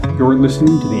You're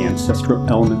listening to the Ancestral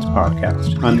Elements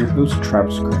Podcast. I'm your host,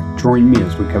 Travis Craig. Join me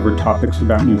as we cover topics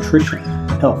about nutrition,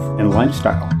 health, and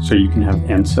lifestyle so you can have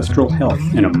ancestral health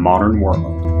in a modern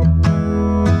world.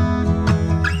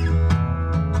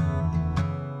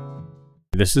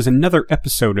 This is another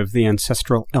episode of the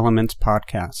Ancestral Elements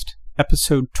Podcast,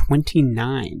 episode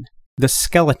 29, The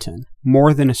Skeleton,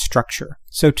 More Than a Structure.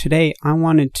 So today I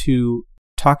wanted to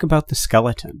talk about the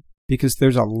skeleton, because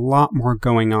there's a lot more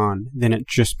going on than it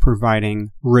just providing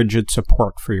rigid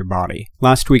support for your body.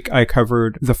 Last week I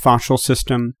covered the fascial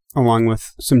system along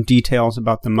with some details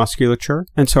about the musculature,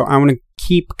 and so I want to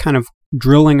keep kind of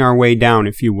drilling our way down,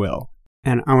 if you will,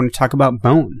 and I want to talk about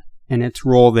bone and its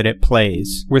role that it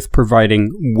plays with providing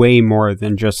way more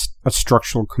than just a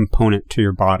structural component to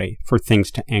your body for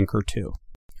things to anchor to.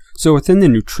 So within the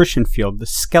nutrition field, the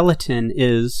skeleton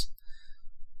is,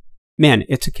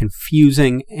 it's a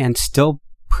confusing and still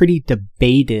pretty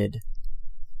debated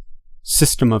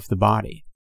system of the body,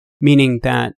 meaning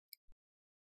that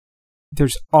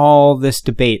there's all this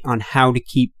debate on how to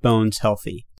keep bones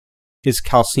healthy. Is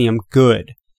calcium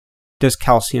good? Does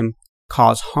calcium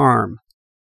cause harm?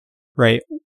 Right?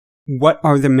 What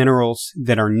are the minerals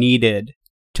that are needed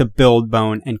to build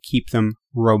bone and keep them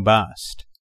robust?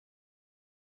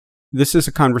 This is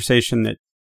a conversation that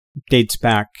dates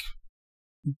back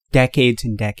decades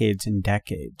and decades and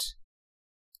decades.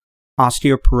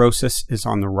 Osteoporosis is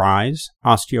on the rise.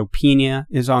 Osteopenia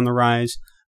is on the rise.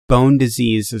 Bone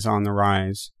disease is on the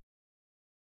rise.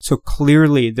 So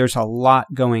clearly there's a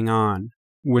lot going on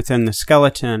within the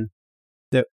skeleton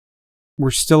that we're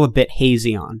still a bit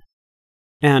hazy on.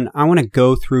 And I want to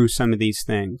go through some of these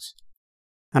things.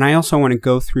 And I also want to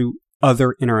go through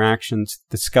other interactions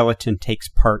the skeleton takes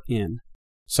part in,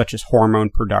 such as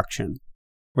hormone production,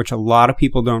 which a lot of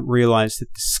people don't realize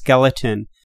that the skeleton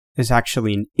is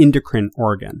actually an endocrine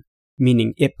organ,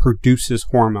 meaning it produces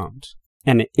hormones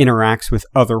and it interacts with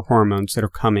other hormones that are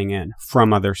coming in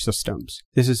from other systems.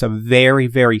 This is a very,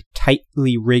 very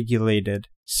tightly regulated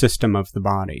system of the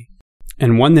body,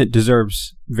 and one that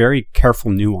deserves very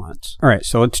careful nuance. All right,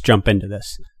 so let's jump into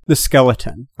this. The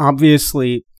skeleton.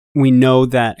 Obviously, we know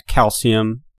that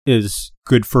calcium is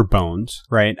good for bones,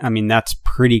 right? I mean, that's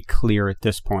pretty clear at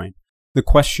this point. The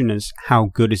question is, how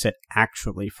good is it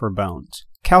actually for bones?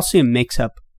 Calcium makes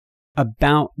up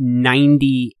about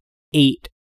 98%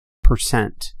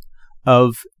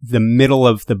 of the middle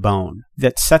of the bone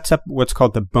that sets up what's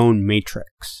called the bone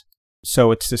matrix.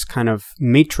 So it's this kind of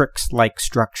matrix-like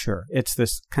structure. It's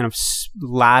this kind of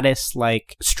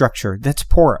lattice-like structure that's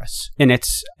porous. And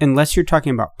it's, unless you're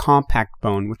talking about compact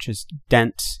bone, which is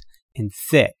dense and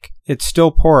thick, it's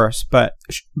still porous, but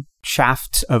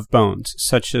shafts of bones,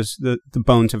 such as the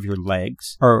bones of your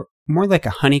legs, are more like a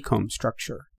honeycomb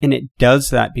structure. And it does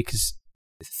that because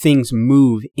things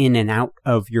move in and out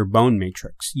of your bone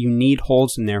matrix. You need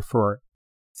holes in there for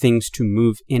things to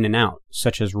move in and out,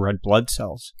 such as red blood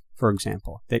cells, for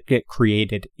example, that get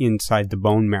created inside the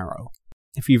bone marrow.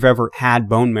 If you've ever had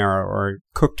bone marrow or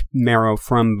cooked marrow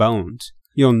from bones,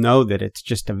 you'll know that it's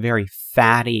just a very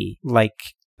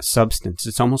fatty-like substance.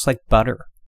 It's almost like butter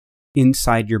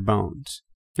inside your bones.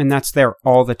 And that's there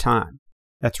all the time.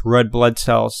 That's red blood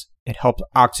cells. It helps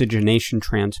oxygenation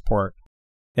transport.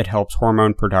 It helps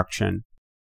hormone production.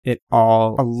 A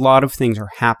lot of things are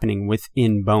happening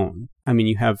within bone. I mean,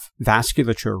 you have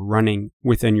vasculature running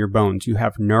within your bones. You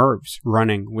have nerves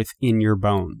running within your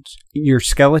bones. Your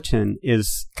skeleton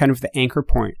is kind of the anchor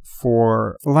point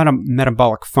for a lot of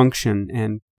metabolic function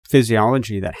and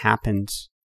physiology that happens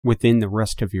within the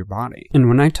rest of your body. And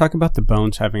when I talk about the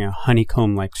bones having a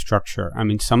honeycomb-like structure, I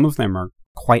mean, some of them are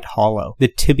quite hollow. The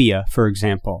tibia, for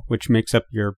example, which makes up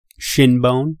your shin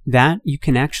bone, that you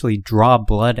can actually draw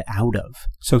blood out of.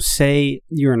 So say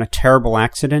you're in a terrible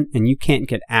accident and you can't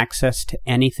get access to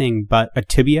anything but a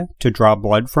tibia to draw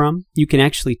blood from, you can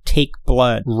actually take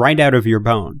blood right out of your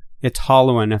bone. It's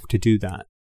hollow enough to do that,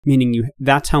 meaning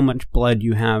that's how much blood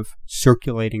you have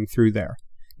circulating through there.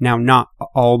 Now, not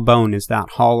all bone is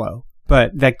that hollow,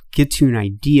 but that gets you an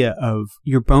idea of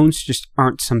your bones just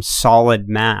aren't some solid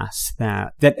mass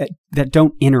that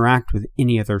don't interact with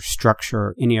any other structure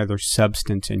or any other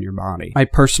substance in your body. I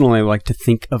personally like to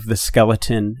think of the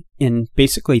skeleton in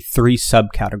basically 3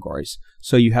 subcategories.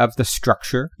 So you have the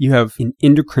structure, you have an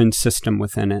endocrine system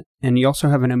within it, and you also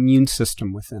have an immune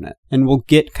system within it. And we'll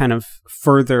get kind of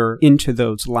further into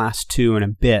those last 2 in a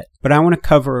bit, but I want to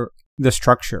cover the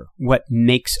structure, what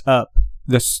makes up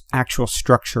the actual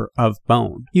structure of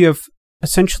bone. You have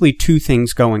essentially 2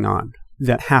 things going on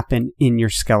that happen in your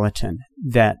skeleton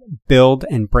that build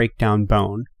and break down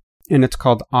bone and it's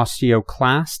called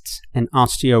osteoclasts and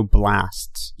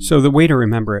osteoblasts. So the way to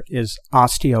remember it is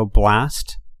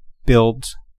osteoblast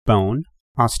builds bone,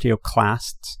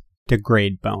 osteoclasts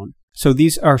degrade bone. So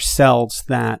these are cells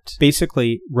that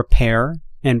basically repair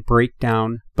and break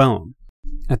down bone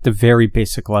at the very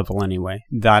basic level anyway.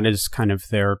 That is kind of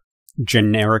their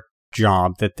generic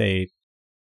job that they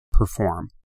perform.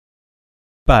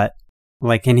 But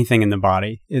like anything in the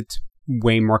body, it's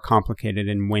way more complicated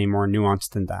and way more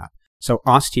nuanced than that. So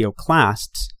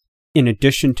osteoclasts, in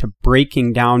addition to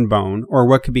breaking down bone, or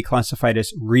what could be classified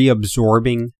as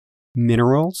reabsorbing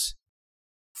minerals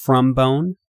from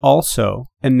bone, also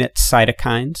emit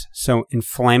cytokines, so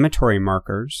inflammatory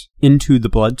markers, into the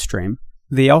bloodstream.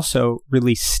 They also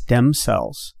release stem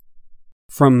cells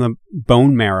from the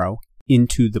bone marrow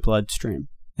into the bloodstream.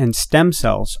 And stem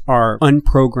cells are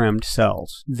unprogrammed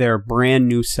cells. They're brand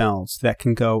new cells that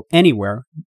can go anywhere,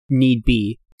 need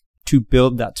be, to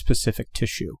build that specific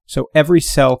tissue. So every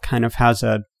cell kind of has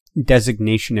a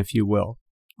designation, if you will,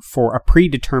 for a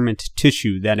predetermined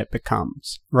tissue that it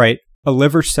becomes, right? A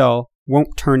liver cell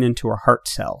won't turn into a heart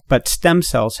cell, but stem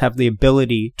cells have the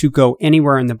ability to go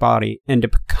anywhere in the body and to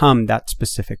become that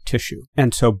specific tissue.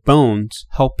 And so bones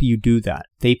help you do that.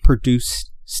 They produce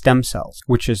stem cells,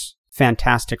 which is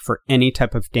fantastic for any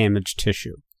type of damaged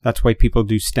tissue. That's why people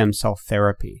do stem cell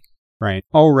therapy, right?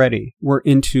 Already, we're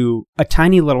into a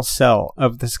tiny little cell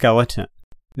of the skeleton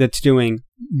that's doing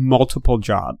multiple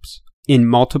jobs in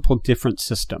multiple different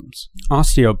systems.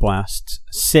 Osteoblasts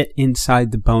sit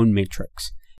inside the bone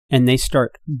matrix, and they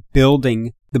start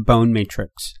building the bone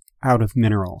matrix out of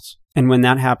minerals. And when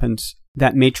that happens,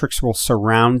 that matrix will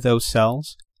surround those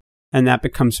cells, and that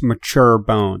becomes mature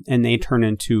bone, and they turn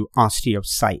into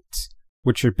osteocytes,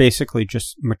 which are basically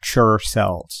just mature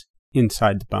cells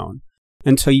inside the bone.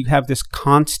 And so you have this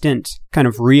constant kind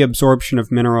of reabsorption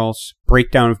of minerals,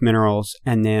 breakdown of minerals,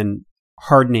 and then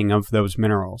hardening of those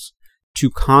minerals to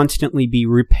constantly be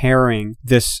repairing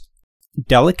this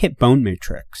delicate bone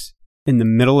matrix in the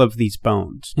middle of these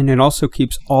bones. And it also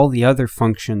keeps all the other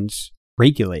functions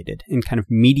regulated and kind of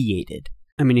mediated.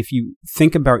 I mean, if you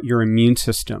think about your immune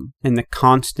system and the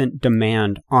constant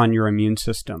demand on your immune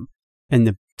system and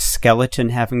the skeleton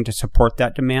having to support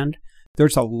that demand,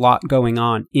 there's a lot going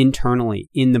on internally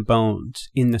in the bones,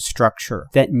 in the structure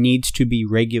that needs to be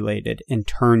regulated and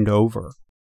turned over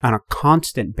on a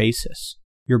constant basis.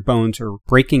 Your bones are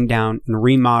breaking down and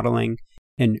remodeling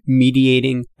and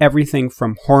mediating everything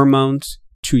from hormones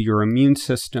to your immune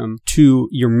system to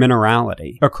your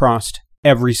minerality across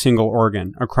every single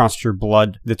organ, across your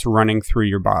blood that's running through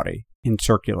your body in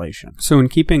circulation. So in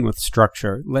keeping with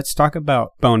structure, let's talk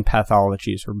about bone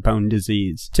pathologies or bone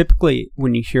disease. Typically,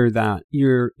 when you hear that,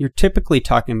 you're typically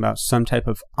talking about some type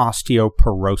of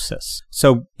osteoporosis.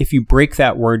 So if you break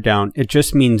that word down, it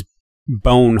just means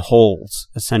bone holes,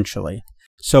 essentially.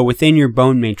 So within your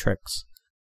bone matrix,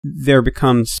 there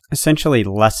becomes essentially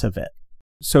less of it.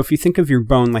 So if you think of your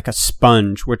bone like a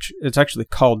sponge, which is actually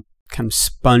called kind of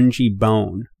spongy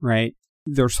bone, right?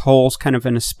 There's holes kind of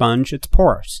in a sponge. It's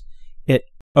porous. It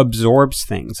absorbs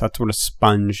things. That's what a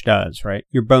sponge does, right?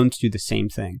 Your bones do the same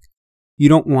thing. You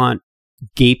don't want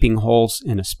gaping holes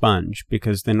in a sponge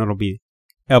because then it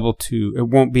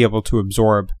won't be able to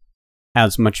absorb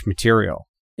as much material,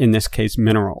 in this case,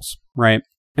 minerals, right?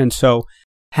 And so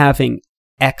having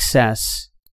excess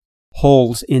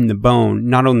holes in the bone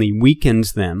not only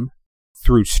weakens them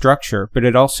through structure, but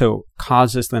it also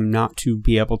causes them not to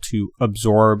be able to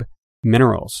absorb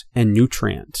minerals and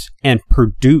nutrients and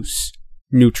produce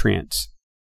nutrients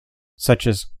such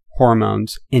as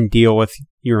hormones and deal with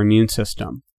your immune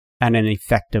system at an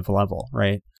effective level,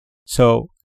 right? So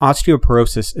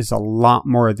osteoporosis is a lot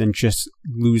more than just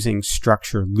losing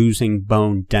structure, losing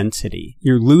bone density.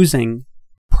 You're losing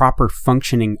proper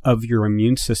functioning of your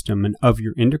immune system and of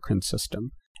your endocrine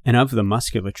system and of the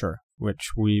musculature,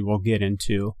 which we will get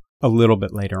into a little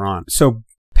bit later on. So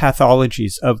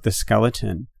pathologies of the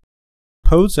skeleton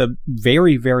pose a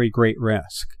very, very great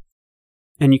risk.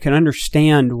 And you can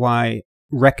understand why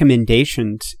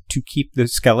recommendations to keep the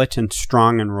skeleton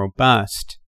strong and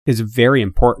robust is very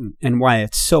important and why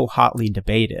it's so hotly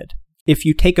debated. If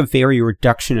you take a very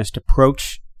reductionist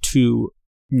approach to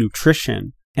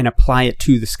nutrition and apply it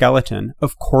to the skeleton,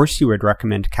 of course you would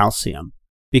recommend calcium,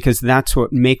 because that's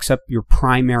what makes up your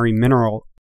primary mineral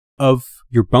of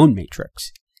your bone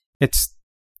matrix. It's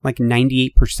like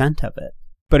 98% of it.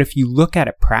 But if you look at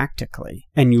it practically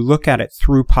and you look at it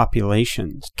through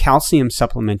populations, calcium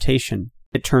supplementation,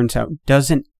 it turns out,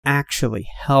 doesn't actually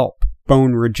help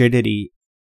bone rigidity,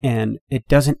 and it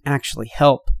doesn't actually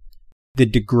help the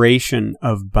degradation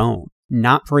of bone.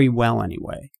 Not very well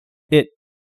anyway. It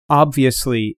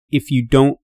obviously, if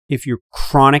you're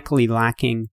chronically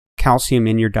lacking calcium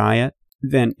in your diet,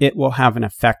 then it will have an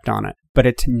effect on it. But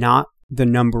it's not the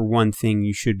number one thing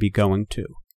you should be going to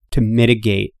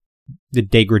mitigate the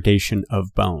degradation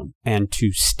of bone and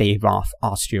to stave off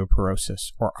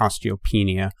osteoporosis or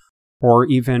osteopenia or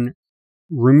even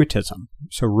rheumatism.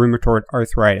 So rheumatoid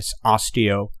arthritis,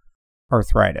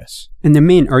 osteoarthritis. And the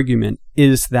main argument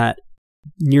is that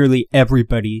nearly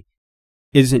everybody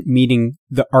isn't meeting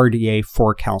the RDA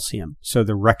for calcium, so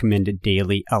the recommended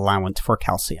daily allowance for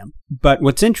calcium. But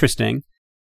what's interesting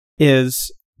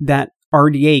is that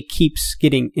RDA keeps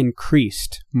getting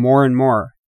increased more and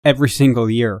more every single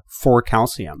year for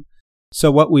calcium.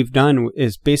 So what we've done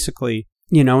is basically,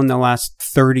 in the last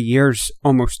 30 years,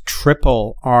 almost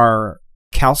triple our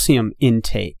calcium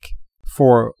intake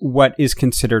for what is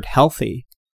considered healthy.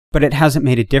 But it hasn't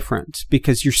made a difference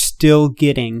because you're still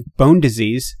getting bone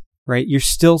disease, right? You're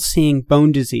still seeing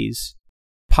bone disease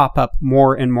pop up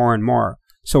more and more and more.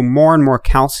 So more and more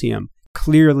calcium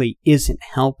clearly isn't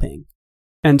helping.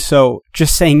 And so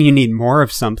just saying you need more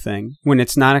of something when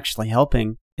it's not actually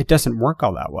helping, it doesn't work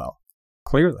all that well.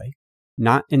 Clearly.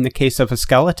 Not in the case of a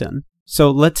skeleton.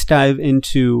 So let's dive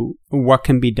into what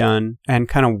can be done and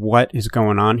kind of what is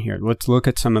going on here. Let's look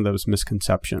at some of those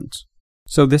misconceptions.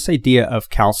 So this idea of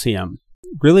calcium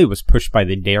really was pushed by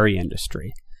the dairy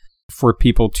industry for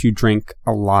people to drink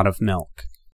a lot of milk.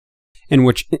 And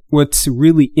what's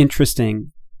really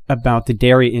interesting about the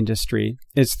dairy industry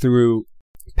is through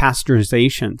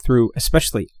pasteurization, through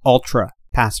especially ultra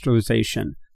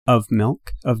pasteurization of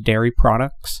milk, of dairy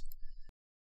products,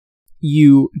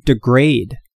 you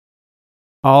degrade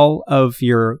all of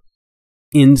your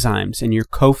enzymes and your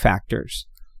cofactors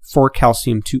for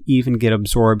calcium to even get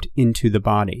absorbed into the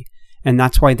body. And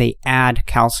that's why they add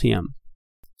calcium,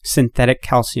 synthetic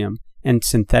calcium and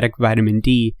synthetic vitamin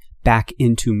D back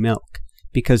into milk,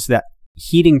 because that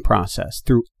heating process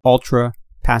through ultra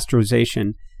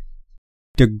pasteurization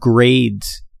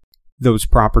degrades those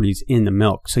properties in the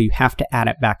milk. So you have to add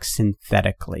it back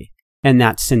synthetically. And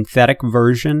that synthetic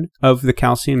version of the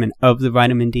calcium and of the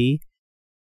vitamin D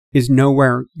is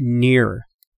nowhere near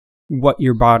what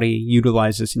your body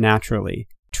utilizes naturally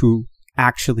to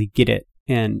actually get it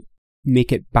and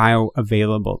make it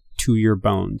bioavailable to your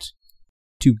bones,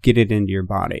 to get it into your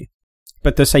body.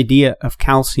 But this idea of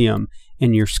calcium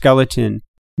and your skeleton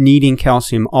needing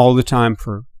calcium all the time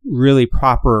for really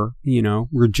proper,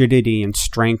 rigidity and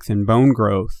strength and bone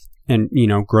growth and,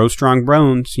 grow strong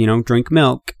bones, drink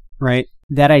milk, right?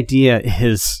 That idea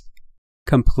is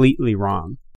completely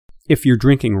wrong. If you're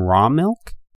drinking raw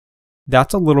milk,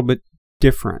 that's a little bit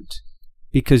different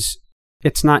because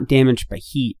it's not damaged by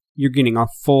heat. You're getting a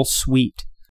full suite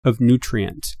of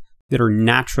nutrients that are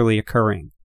naturally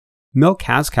occurring. Milk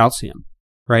has calcium,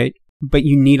 right? But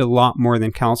you need a lot more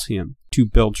than calcium to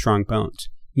build strong bones.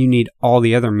 You need all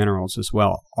the other minerals as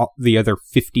well, all the other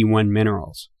 51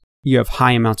 minerals. You have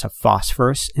high amounts of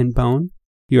phosphorus in bone.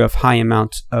 You have high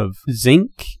amounts of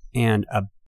zinc and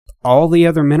all the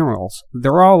other minerals.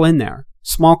 They're all in there.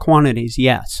 Small quantities,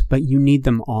 yes, but you need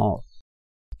them all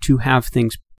to have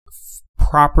things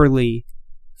properly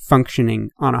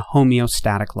functioning on a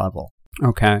homeostatic level.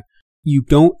 Okay? You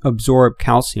don't absorb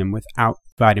calcium without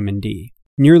vitamin D.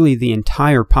 Nearly the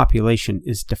entire population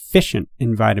is deficient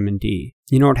in vitamin D.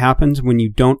 You know what happens when you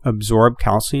don't absorb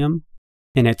calcium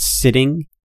and it's sitting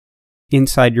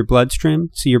inside your bloodstream?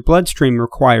 So your bloodstream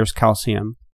requires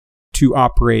calcium to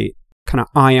operate kind of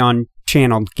ion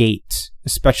channeled gates,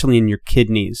 especially in your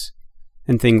kidneys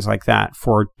and things like that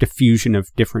for diffusion of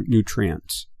different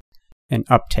nutrients and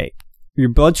uptake. Your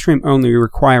bloodstream only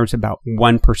requires about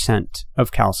 1%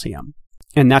 of calcium.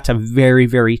 And that's a very,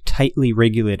 very tightly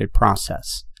regulated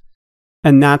process.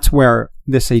 And that's where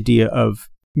this idea of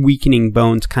weakening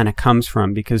bones kind of comes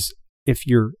from, because if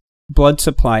your blood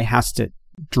supply has to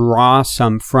draw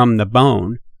some from the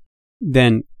bone,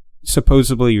 then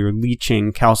supposedly you're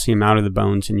leaching calcium out of the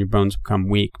bones and your bones become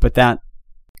weak. But that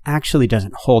actually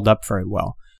doesn't hold up very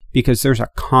well because there's a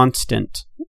constant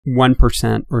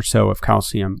 1% or so of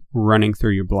calcium running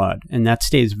through your blood. And that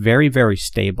stays very, very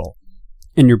stable.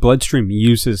 And your bloodstream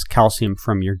uses calcium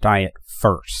from your diet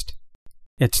first.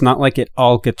 It's not like it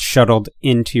all gets shuttled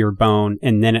into your bone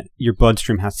and then your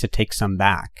bloodstream has to take some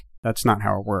back. That's not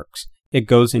how it works. It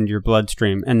goes into your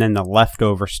bloodstream and then the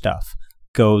leftover stuff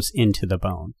goes into the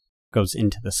bone, goes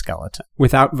into the skeleton.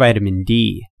 Without vitamin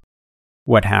D,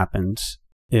 what happens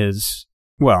is,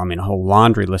 a whole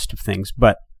laundry list of things,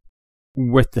 but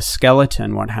with the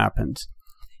skeleton, what happens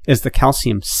is the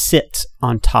calcium sits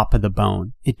on top of the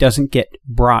bone. It doesn't get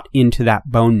brought into that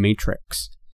bone matrix.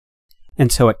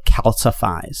 And so it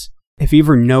calcifies. have you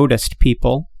ever noticed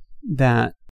people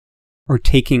that are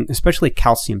taking, especially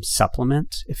calcium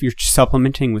supplements, if you're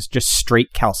supplementing with just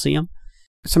straight calcium,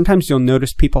 sometimes you'll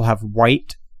notice people have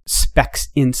white specks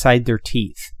inside their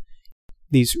teeth.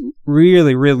 These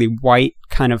really, really white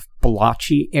kind of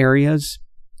blotchy areas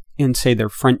in, say, their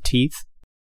front teeth.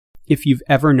 If you've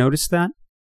ever noticed that,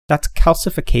 that's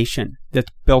calcification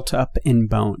that's built up in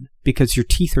bone because your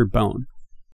teeth are bone.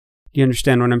 Do you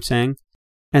understand what I'm saying?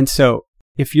 And so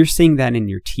if you're seeing that in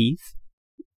your teeth,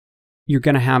 you're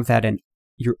going to have that in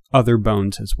your other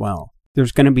bones as well.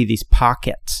 There's going to be these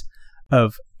pockets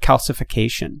of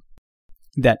calcification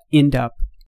that end up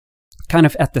kind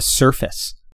of at the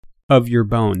surface of your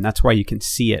bone. That's why you can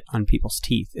see it on people's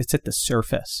teeth. It's at the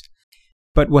surface.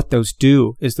 But what those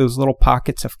do is those little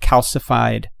pockets of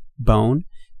calcified bone,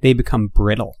 they become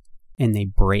brittle and they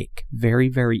break very,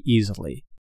 very easily.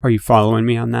 Are you following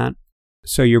me on that?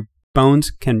 So your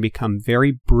bones can become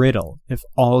very brittle if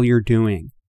all you're doing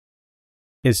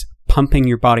is pumping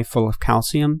your body full of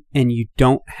calcium and you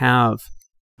don't have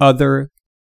other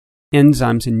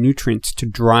enzymes and nutrients to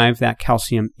drive that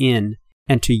calcium in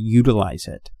and to utilize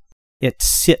it. It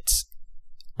sits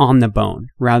on the bone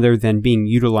rather than being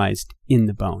utilized in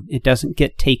the bone. It doesn't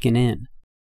get taken in.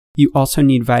 You also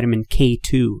need vitamin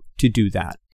K2 to do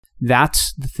that.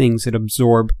 That's the things that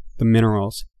absorb the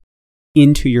minerals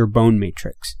into your bone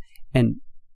matrix. And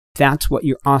that's what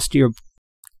your osteoclasts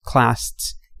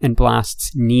and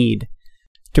blasts need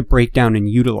to break down and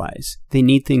utilize. They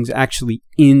need things actually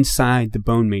inside the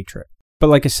bone matrix. But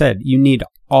like I said, you need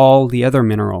all the other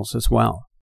minerals as well.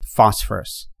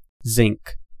 Phosphorus,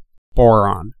 zinc,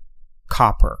 boron,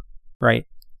 copper, right?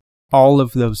 All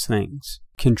of those things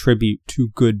contribute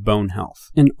to good bone health.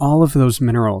 And all of those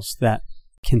minerals that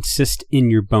consist in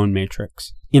your bone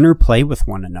matrix interplay with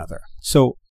one another.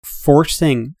 So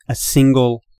forcing a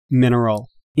single mineral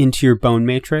into your bone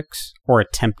matrix, or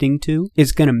attempting to,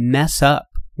 is going to mess up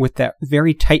with that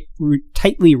very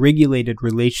tightly regulated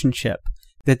relationship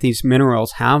that these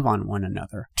minerals have on one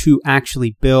another to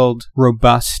actually build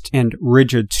robust and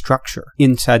rigid structure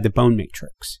inside the bone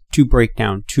matrix, to break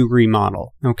down, to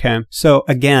remodel. Okay? So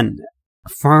again,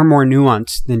 far more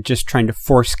nuanced than just trying to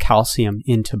force calcium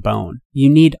into bone. You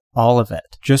need all of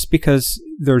it. Just because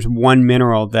there's one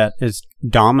mineral that is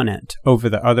dominant over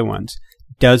the other ones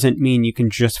doesn't mean you can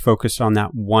just focus on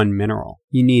that one mineral.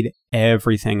 You need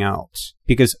everything else,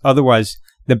 because otherwise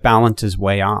the balance is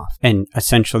way off, and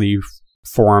essentially you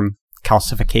form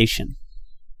calcification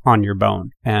on your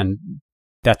bone. And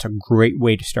that's a great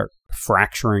way to start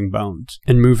fracturing bones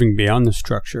and moving beyond the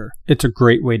structure. It's a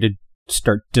great way to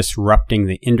start disrupting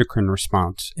the endocrine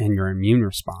response and your immune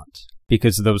response,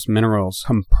 because those minerals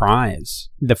comprise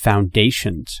the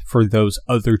foundations for those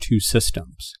other two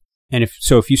systems. And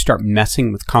if you start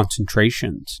messing with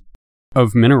concentrations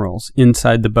of minerals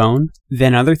inside the bone,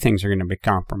 then other things are going to be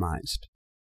compromised.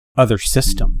 Other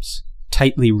systems,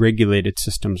 tightly regulated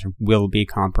systems, will be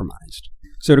compromised.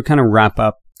 So to kind of wrap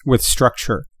up with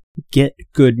structure, get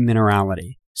good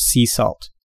minerality. Sea salt,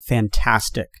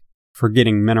 fantastic for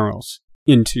getting minerals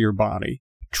into your body.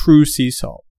 True sea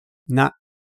salt, not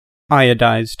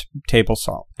iodized table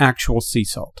salt, actual sea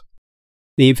salt.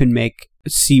 They even make a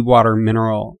seawater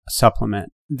mineral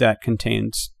supplement that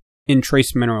contains in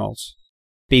trace minerals,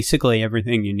 basically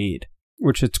everything you need,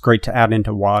 which it's great to add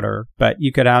into water, but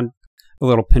you could add a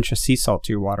little pinch of sea salt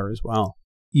to your water as well.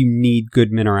 You need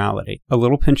good minerality. A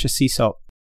little pinch of sea salt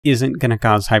isn't going to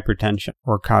cause hypertension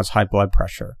or cause high blood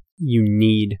pressure. You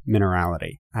need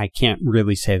minerality. I can't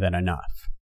really say that enough.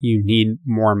 You need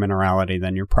more minerality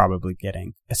than you're probably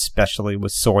getting, especially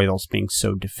with soils being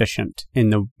so deficient in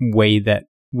the way that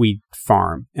we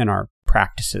farm and our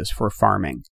practices for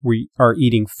farming. We are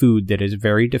eating food that is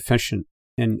very deficient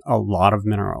in a lot of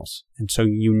minerals, and so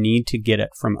you need to get it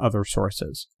from other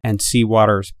sources. And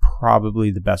seawater is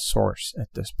probably the best source at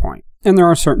this point. And there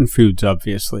are certain foods,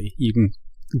 obviously, you can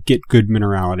get good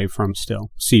minerality from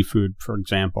still. Seafood, for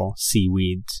example,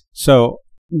 seaweeds. So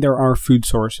there are food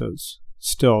sources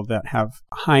still that have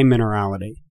high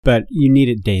minerality, but you need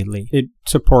it daily. It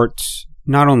supports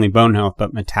not only bone health,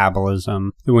 but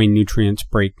metabolism, the way nutrients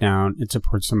break down. It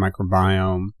supports the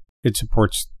microbiome. It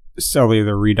supports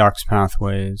cellular redox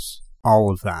pathways,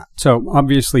 all of that. So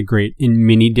obviously great in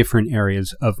many different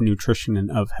areas of nutrition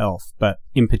and of health, but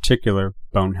in particular,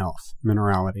 bone health.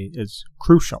 Minerality is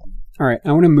crucial. All right,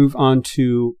 I want to move on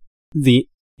to the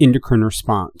endocrine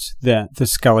response that the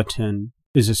skeleton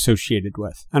is associated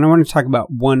with. And I want to talk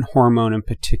about one hormone in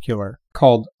particular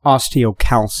called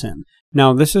osteocalcin.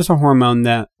 Now, this is a hormone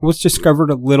that was discovered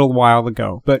a little while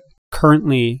ago, but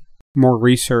currently more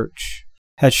research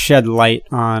has shed light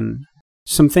on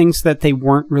some things that they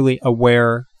weren't really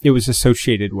aware it was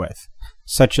associated with,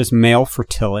 such as male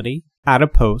fertility,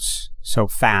 adipose, so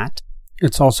fat.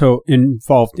 It's also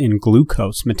involved in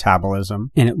glucose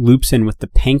metabolism, and it loops in with the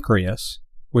pancreas,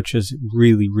 which is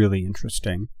really, really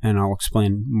interesting. And I'll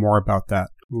explain more about that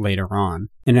later on.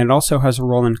 And it also has a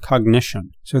role in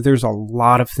cognition. So there's a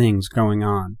lot of things going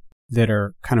on that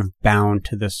are kind of bound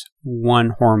to this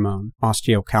one hormone,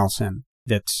 osteocalcin,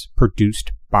 that's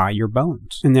produced by your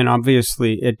bones. And then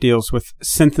obviously it deals with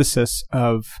synthesis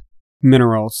of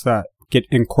minerals that get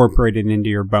incorporated into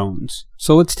your bones.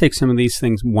 So let's take some of these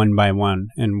things one by one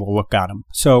and we'll look at them.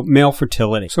 So male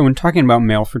fertility. So when talking about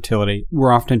male fertility,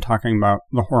 we're often talking about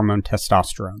the hormone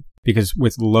testosterone, because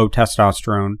with low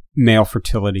testosterone, male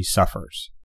fertility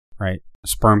suffers, right?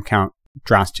 Sperm count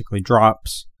drastically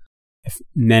drops. If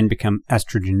men become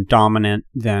estrogen dominant,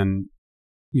 then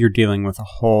you're dealing with a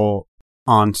whole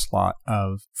onslaught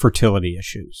of fertility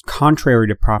issues. Contrary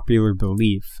to popular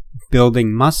belief,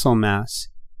 building muscle mass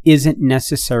isn't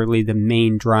necessarily the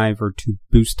main driver to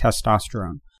boost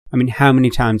testosterone. I mean, how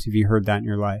many times have you heard that in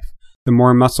your life? The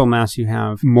more muscle mass you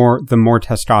have, the more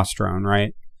testosterone,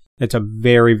 right? It's a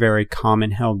very, very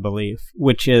common held belief,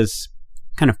 which is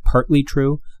kind of partly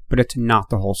true, but it's not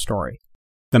the whole story.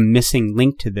 The missing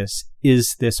link to this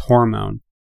is this hormone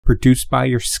produced by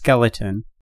your skeleton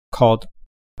called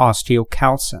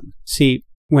osteocalcin. See,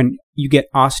 when you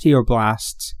get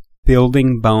osteoblasts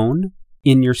building bone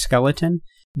in your skeleton,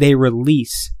 they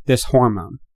release this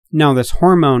hormone. Now, this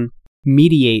hormone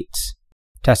mediates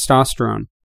testosterone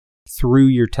through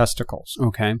your testicles,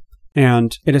 okay?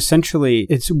 And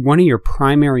it's one of your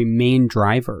primary main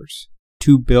drivers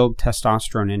to build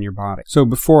testosterone in your body. So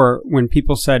before, when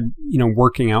people said,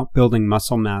 working out, building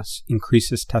muscle mass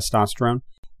increases testosterone,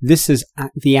 this is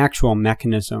the actual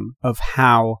mechanism of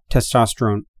how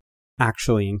testosterone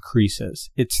actually increases.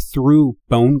 It's through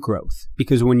bone growth,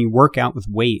 because when you work out with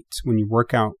weights, when you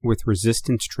work out with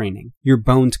resistance training, your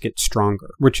bones get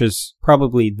stronger, which is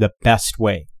probably the best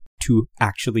way to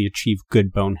actually achieve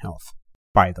good bone health,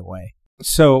 by the way.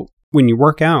 So when you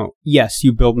work out, yes,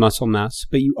 you build muscle mass,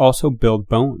 but you also build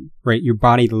bone, right? Your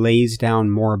body lays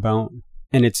down more bone.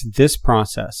 And it's this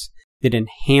process that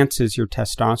enhances your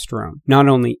testosterone, not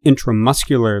only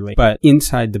intramuscularly, but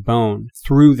inside the bone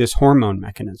through this hormone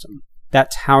mechanism.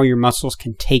 That's how your muscles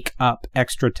can take up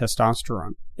extra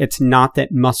testosterone. It's not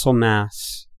that muscle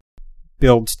mass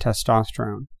builds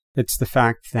testosterone. It's the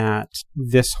fact that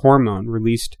this hormone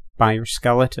released by your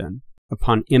skeleton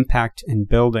upon impact and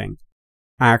building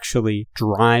actually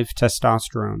drive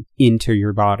testosterone into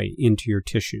your body, into your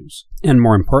tissues, and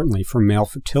more importantly, for male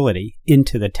fertility,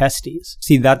 into the testes.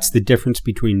 See, that's the difference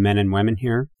between men and women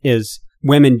here, is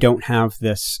women don't have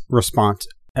this response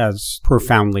as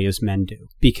profoundly as men do,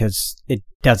 because it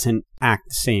doesn't act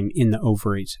the same in the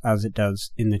ovaries as it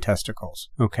does in the testicles,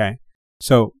 okay?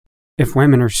 So if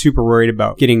women are super worried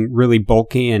about getting really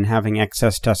bulky and having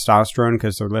excess testosterone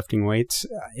because they're lifting weights,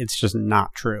 it's just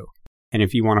not true. And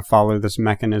if you want to follow this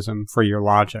mechanism for your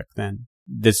logic, then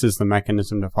this is the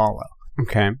mechanism to follow.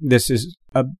 Okay. This is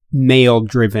a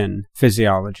male-driven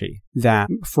physiology that,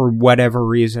 for whatever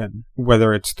reason,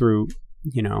 whether it's through,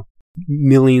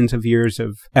 millions of years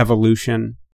of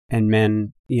evolution and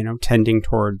men, tending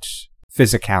towards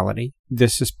physicality,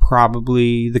 this is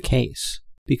probably the case.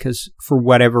 Because for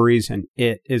whatever reason,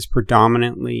 it is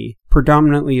predominantly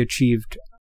achieved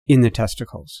in the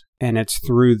testicles. And it's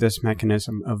through this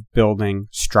mechanism of building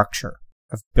structure,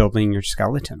 of building your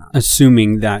skeleton up,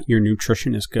 assuming that your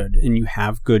nutrition is good and you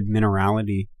have good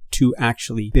minerality to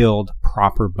actually build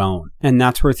proper bone. And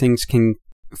that's where things can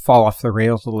fall off the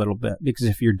rails a little bit, because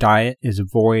if your diet is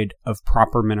void of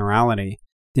proper minerality,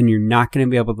 then you're not going to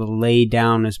be able to lay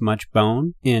down as much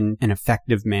bone in an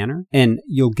effective manner, and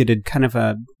you'll get a kind of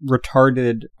a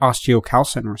retarded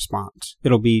osteocalcin response.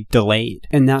 It'll be delayed,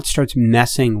 and that starts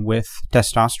messing with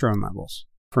testosterone levels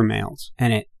for males,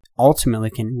 and it ultimately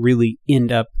can really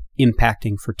end up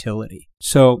impacting fertility.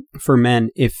 So for men,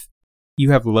 if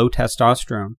you have low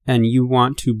testosterone and you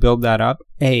want to build that up,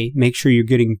 A, make sure you're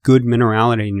getting good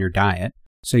minerality in your diet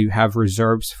so you have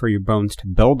reserves for your bones to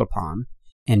build upon.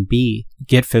 And B,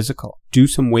 get physical. Do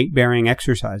some weight-bearing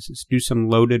exercises. Do some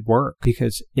loaded work,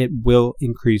 because it will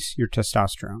increase your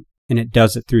testosterone. And it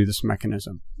does it through this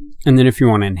mechanism. And then if you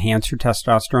want to enhance your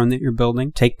testosterone that you're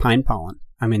building, take pine pollen.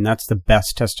 I mean, that's the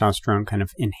best testosterone kind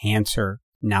of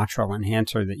natural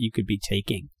enhancer that you could be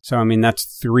taking. So, I mean,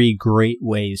 that's 3 great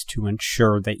ways to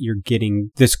ensure that you're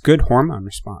getting this good hormone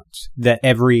response that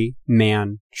every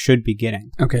man should be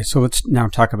getting. Okay, so let's now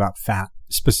talk about fat.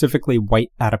 Specifically, white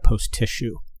adipose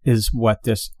tissue is what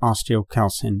this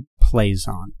osteocalcin plays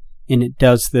on. And it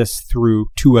does this through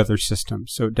two other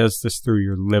systems. So it does this through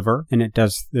your liver and it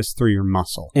does this through your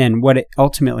muscle. And what it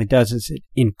ultimately does is it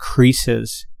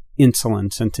increases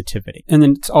insulin sensitivity. And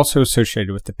then it's also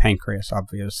associated with the pancreas,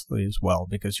 obviously, as well,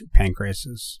 because your pancreas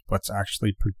is what's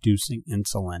actually producing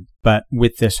insulin. But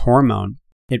with this hormone,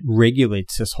 it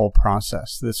regulates this whole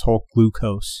process, this whole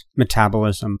glucose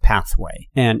metabolism pathway.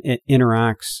 And it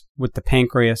interacts with the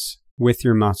pancreas, with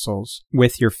your muscles,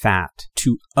 with your fat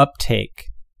to uptake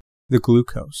the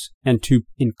glucose and to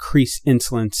increase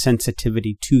insulin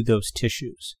sensitivity to those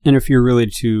tissues. And if you're really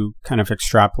to kind of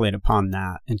extrapolate upon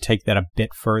that and take that a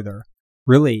bit further,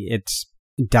 really it's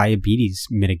diabetes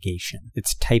mitigation.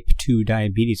 It's type 2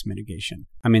 diabetes mitigation.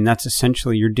 I mean, that's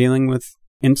essentially you're dealing with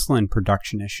insulin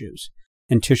production issues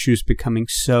and tissues becoming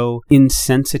so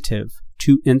insensitive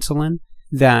to insulin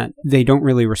that they don't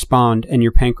really respond and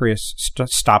your pancreas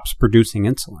stops producing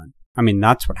insulin. I mean,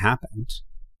 that's what happens.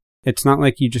 It's not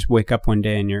like you just wake up one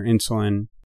day and your insulin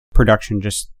production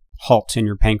just halts in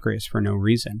your pancreas for no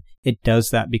reason. It does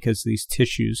that because these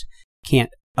tissues can't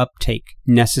uptake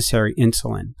necessary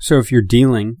insulin. So if you're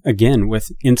dealing, again, with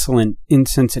insulin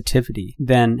insensitivity,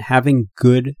 then having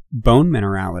good bone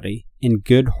minerality and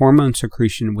good hormone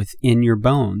secretion within your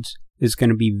bones is going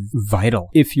to be vital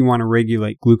if you want to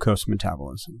regulate glucose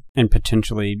metabolism and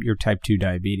potentially your type 2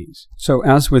 diabetes. So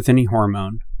as with any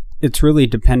hormone, it's really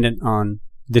dependent on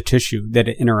the tissue that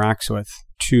it interacts with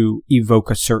to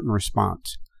evoke a certain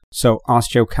response. So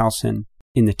osteocalcin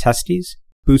in the testes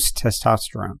boosts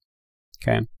testosterone.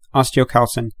 Okay.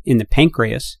 Osteocalcin in the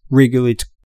pancreas regulates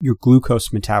your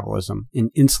glucose metabolism and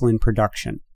insulin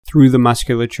production through the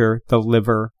musculature, the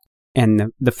liver,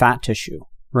 and the fat tissue,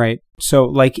 right? So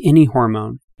like any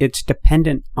hormone, it's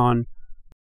dependent on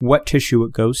what tissue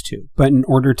it goes to. But in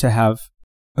order to have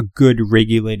a good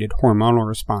regulated hormonal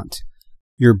response,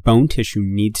 your bone tissue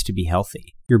needs to be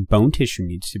healthy. Your bone tissue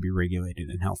needs to be regulated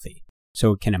and healthy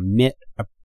so it can emit a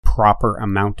proper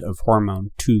amount of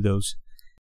hormone to those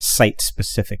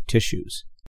site-specific tissues.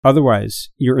 Otherwise,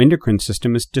 your endocrine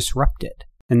system is disrupted,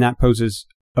 and that poses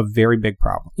a very big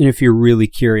problem. And if you're really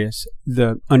curious,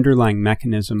 the underlying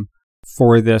mechanism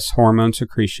for this hormone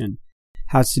secretion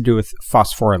has to do with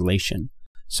phosphorylation.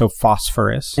 So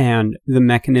phosphorus and the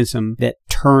mechanism that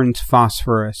turns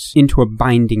phosphorus into a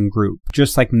binding group.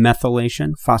 Just like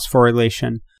methylation,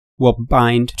 phosphorylation will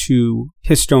bind to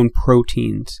histone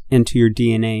proteins into your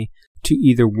DNA to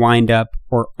either wind up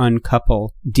or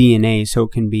uncouple DNA so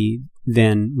it can be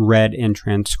then read and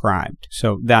transcribed.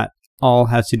 So that all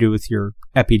has to do with your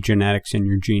epigenetics in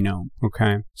your genome,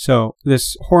 okay? So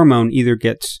this hormone either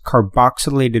gets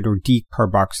carboxylated or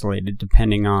decarboxylated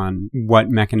depending on what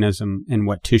mechanism and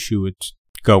what tissue it's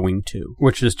going to,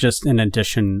 which is just an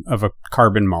addition of a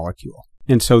carbon molecule.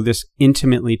 And so this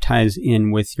intimately ties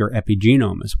in with your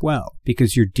epigenome as well,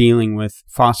 because you're dealing with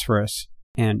phosphorus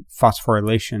and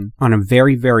phosphorylation on a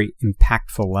very, very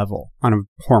impactful level, on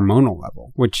a hormonal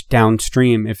level, which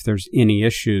downstream, if there's any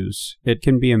issues, it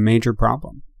can be a major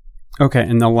problem. Okay,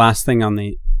 and the last thing on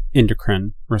the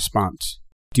endocrine response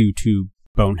due to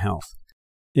bone health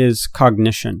is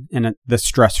cognition and the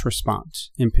stress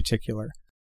response in particular.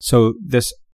 So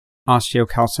this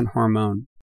osteocalcin hormone,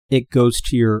 it goes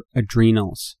to your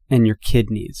adrenals and your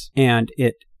kidneys, and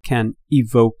it can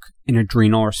evoke an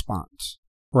adrenal response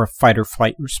or a fight or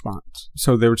flight response.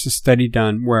 So there was a study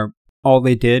done where all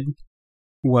they did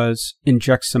was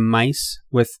inject some mice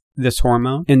with this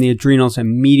hormone, and the adrenals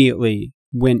immediately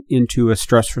went into a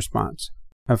stress response,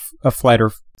 a flight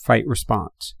or fight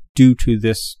response, due to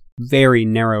this very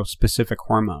narrow specific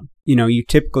hormone. You know, you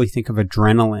typically think of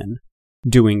adrenaline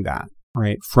doing that,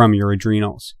 right, from your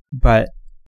adrenals, but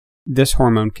this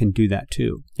hormone can do that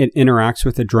too. It interacts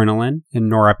with adrenaline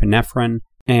and norepinephrine,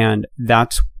 and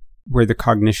that's where the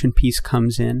cognition piece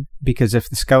comes in, because if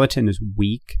the skeleton is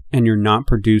weak and you're not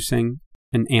producing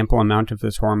an ample amount of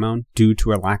this hormone due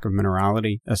to a lack of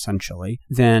minerality, essentially,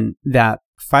 then that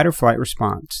fight or flight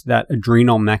response, that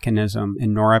adrenal mechanism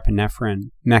and norepinephrine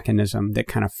mechanism that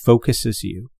kind of focuses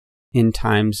you in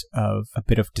times of a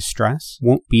bit of distress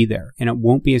won't be there, and it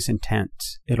won't be as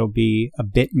intense. It'll be a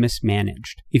bit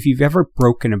mismanaged. If you've ever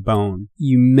broken a bone,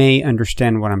 you may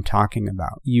understand what I'm talking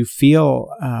about. You feel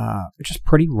just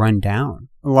pretty run down.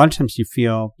 A lot of times you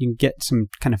can get some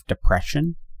kind of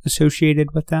depression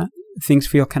associated with that. Things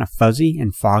feel kind of fuzzy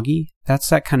and foggy. That's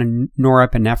that kind of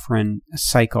norepinephrine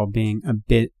cycle being a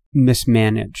bit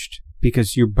mismanaged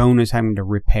because your bone is having to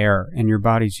repair and your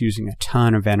body's using a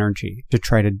ton of energy to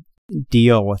try to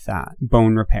deal with that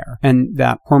bone repair. And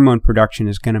that hormone production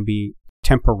is going to be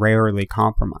temporarily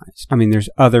compromised. I mean, there's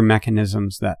other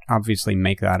mechanisms that obviously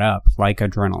make that up, like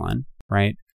adrenaline,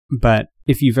 right? But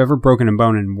if you've ever broken a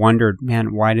bone and wondered,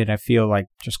 man, why did I feel like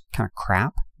just kind of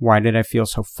crap? Why did I feel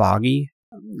so foggy?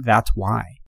 That's why.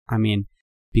 I mean,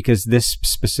 because this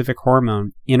specific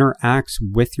hormone interacts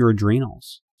with your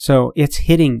adrenals. So it's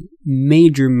hitting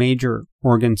major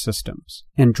organ systems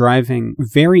and driving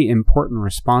very important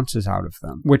responses out of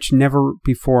them, which never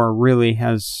before really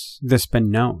has this been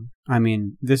known. I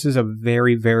mean, this is a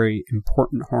very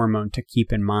important hormone to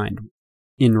keep in mind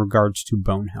in regards to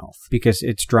bone health, because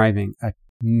it's driving a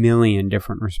million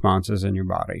different responses in your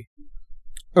body.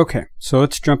 Okay, so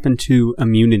let's jump into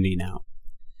immunity now.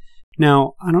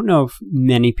 Now, I don't know if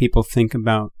many people think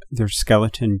about their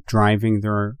skeleton driving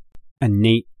their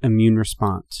innate immune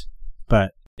response,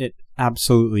 but it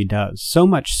absolutely does. So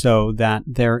much so that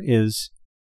there is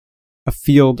a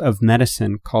field of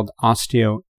medicine called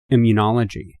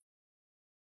osteoimmunology.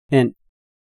 And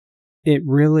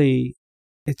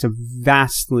it's a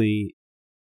vastly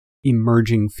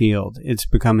emerging field. It's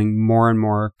becoming more and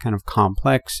more kind of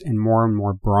complex and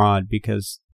more broad,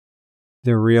 because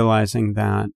they're realizing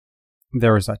that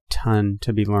there is a ton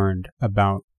to be learned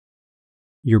about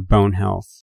your bone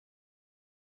health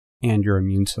and your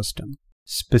immune system.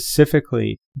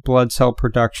 Specifically, blood cell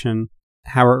production,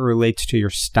 how it relates to your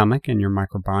stomach and your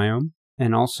microbiome,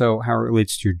 and also how it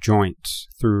relates to your joints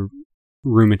through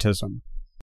rheumatism.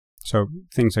 So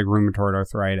things like rheumatoid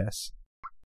arthritis.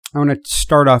 I want to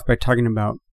start off by talking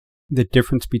about the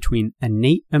difference between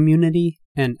innate immunity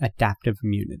and adaptive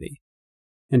immunity.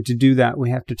 And to do that, we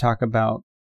have to talk about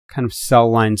kind of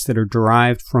cell lines that are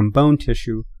derived from bone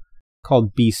tissue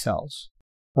called B cells,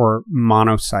 or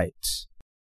monocytes,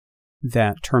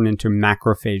 that turn into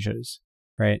macrophages,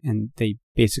 right? And they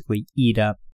basically eat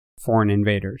up foreign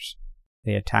invaders.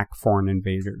 They attack foreign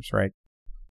invaders, right?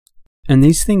 And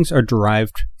these things are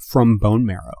derived from bone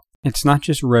marrow. It's not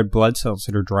just red blood cells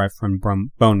that are derived from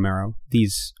bone marrow.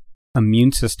 These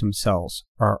immune system cells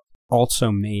are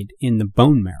also made in the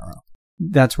bone marrow.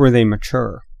 That's where they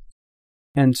mature.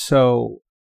 And so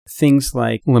things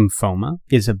like lymphoma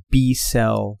is a B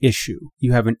cell issue.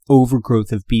 You have an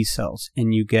overgrowth of B cells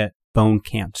and you get bone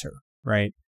cancer,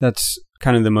 right? That's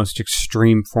kind of the most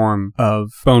extreme form of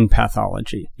bone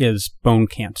pathology, is bone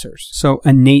cancers. So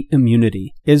innate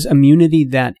immunity is immunity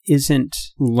that isn't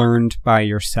learned by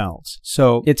your cells.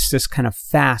 So it's this kind of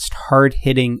fast,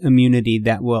 hard-hitting immunity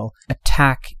that will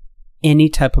attack any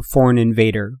type of foreign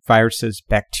invader, viruses,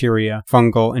 bacteria,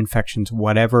 fungal infections,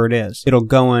 whatever it is. It'll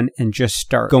go in and just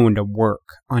start going to work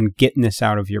on getting this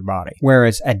out of your body.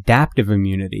 Whereas adaptive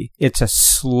immunity, it's a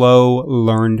slow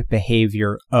learned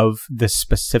behavior of the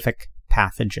specific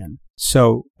pathogen.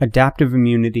 So adaptive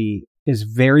immunity is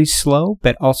very slow,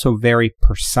 but also very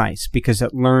precise, because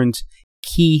it learns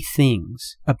key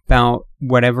things about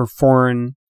whatever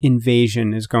foreign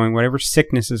invasion is whatever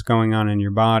sickness is going on in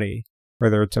your body,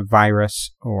 whether it's a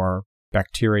virus or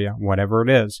bacteria, whatever it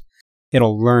is.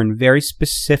 It'll learn very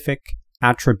specific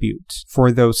attributes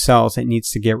for those cells it needs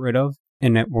to get rid of,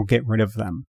 and it will get rid of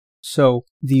them. So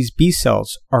these B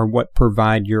cells are what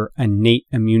provide your innate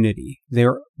immunity.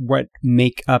 They're what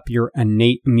make up your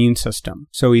innate immune system.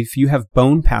 So if you have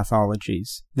bone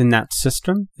pathologies, then that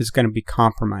system is going to be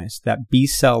compromised. That B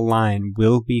cell line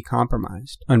will be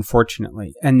compromised,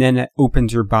 unfortunately. And then it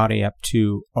opens your body up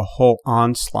to a whole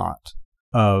onslaught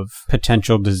of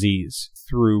potential disease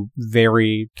through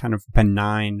very kind of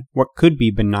benign, what could be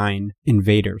benign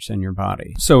invaders in your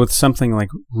body. So with something like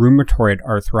rheumatoid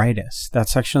arthritis,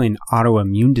 that's actually an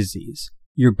autoimmune disease.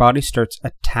 Your body starts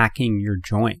attacking your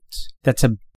joints.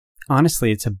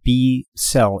 Honestly, it's a B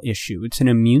cell issue. It's an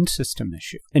immune system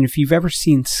issue. And if you've ever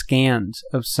seen scans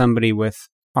of somebody with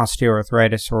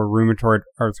osteoarthritis or rheumatoid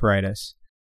arthritis,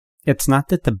 it's not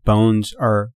that the bones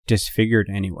are disfigured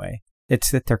anyway. It's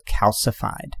that they're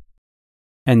calcified,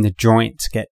 and the joints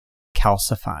get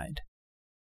calcified,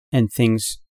 and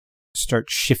things start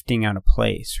shifting out of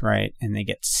place, right? And they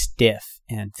get stiff,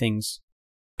 and things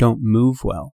don't move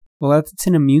well. Well, that's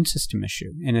an immune system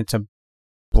issue, and it's a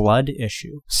blood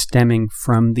issue stemming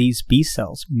from these B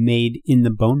cells made in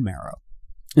the bone marrow.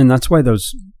 And that's why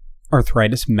those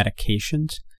arthritis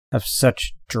medications have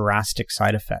such drastic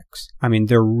side effects. I mean,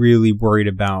 they're really worried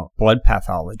about blood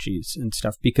pathologies and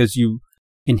stuff, because you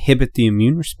inhibit the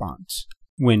immune response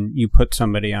when you put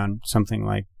somebody on something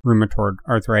like rheumatoid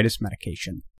arthritis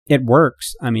medication. It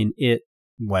works. I mean, it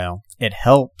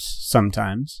helps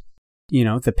sometimes,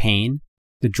 the pain,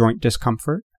 the joint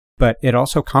discomfort, but it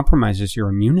also compromises your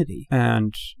immunity.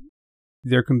 And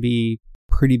there can be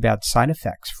pretty bad side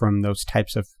effects from those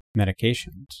types of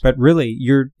medications. But really,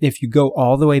 if you go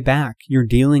all the way back, you're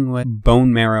dealing with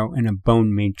bone marrow and a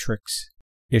bone matrix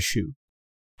issue,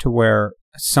 to where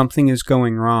something is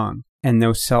going wrong and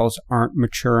those cells aren't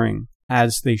maturing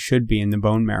as they should be in the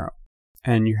bone marrow.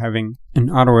 And you're having an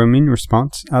autoimmune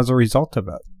response as a result of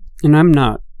it. And I'm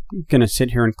not going to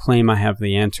sit here and claim I have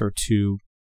the answer to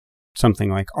something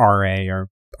like RA or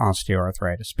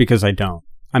osteoarthritis, because I don't.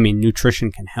 I mean,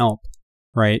 nutrition can help,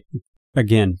 right?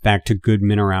 Again, back to good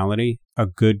minerality, a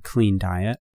good clean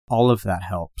diet, all of that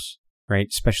helps, right?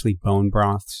 Especially bone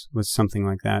broths with something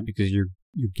like that, because you're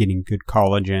getting good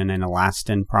collagen and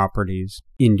elastin properties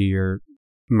into your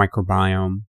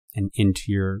microbiome and into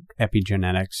your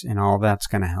epigenetics, and all that's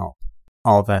going to help.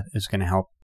 All that is going to help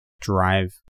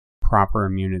drive proper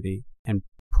immunity and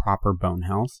proper bone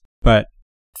health. But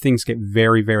things get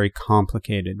very, very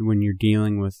complicated when you're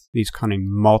dealing with these kind of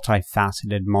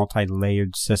multifaceted,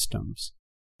 multi-layered systems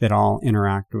that all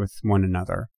interact with one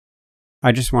another.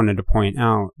 I just wanted to point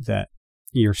out that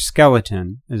your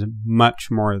skeleton is much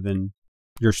more than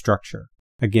your structure.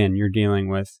 Again, you're dealing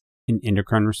with an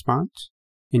endocrine response,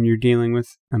 and you're dealing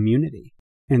with immunity.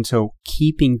 And so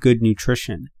keeping good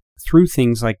nutrition through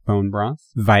things like bone broth,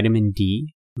 vitamin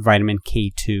D, vitamin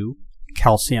K2,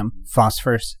 calcium,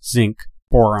 phosphorus, zinc,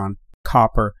 boron,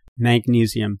 copper,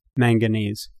 magnesium,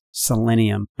 manganese,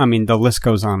 selenium. I mean, the list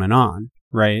goes on,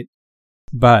 right?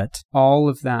 But all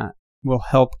of that will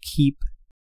help keep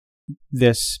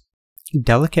this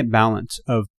delicate balance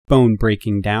of bone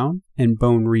breaking down and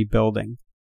bone rebuilding.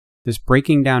 This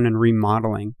breaking down and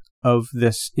remodeling of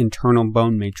this internal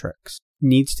bone matrix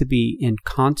needs to be in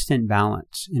constant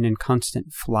balance and in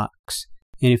constant flux.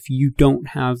 And if you don't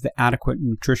have the adequate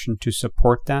nutrition to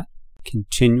support that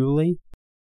continually,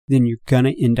 then you're going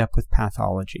to end up with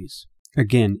pathologies.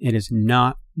 Again, it is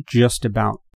not just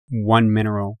about one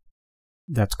mineral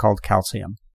that's called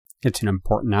calcium. It's an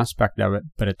important aspect of it,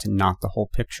 but it's not the whole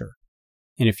picture.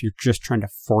 And if you're just trying to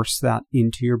force that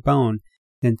into your bone,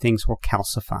 then things will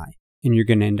calcify, and you're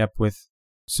going to end up with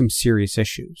some serious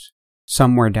issues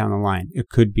somewhere down the line. It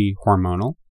could be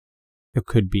hormonal. It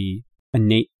could be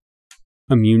innate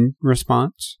immune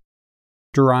response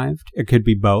derived. It could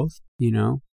be both,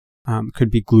 It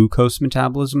could be glucose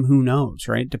metabolism. Who knows,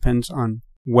 right? Depends on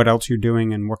what else you're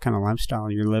doing and what kind of lifestyle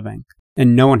you're living.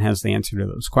 And no one has the answer to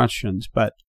those questions.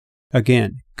 But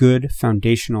again, good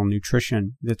foundational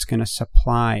nutrition that's going to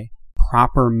supply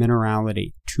proper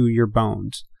minerality to your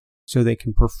bones so they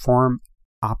can perform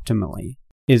optimally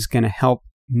is going to help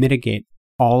mitigate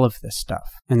all of this stuff.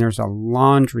 And there's a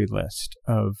laundry list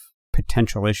of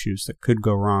potential issues that could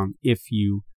go wrong if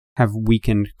you have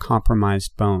weakened,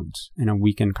 compromised bones and a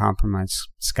weakened, compromised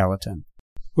skeleton.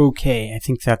 Okay, I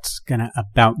think that's going to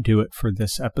about do it for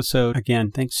this episode.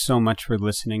 Again, thanks so much for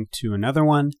listening to another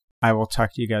one. I will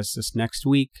talk to you guys this next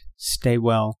week. Stay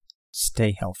well.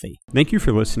 Stay healthy. Thank you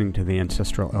for listening to the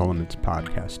Ancestral Elements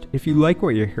podcast. If you like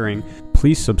what you're hearing,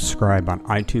 please subscribe on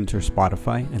iTunes or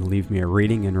Spotify and leave me a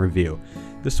rating and review.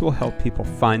 This will help people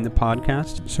find the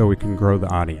podcast so we can grow the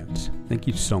audience. Thank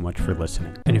you so much for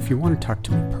listening. And if you want to talk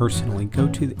to me personally, go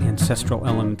to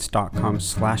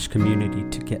ancestralelements.com/community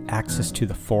to get access to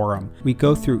the forum. We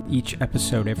go through each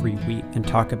episode every week and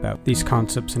talk about these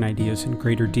concepts and ideas in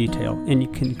greater detail, and you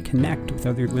can connect with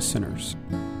other listeners.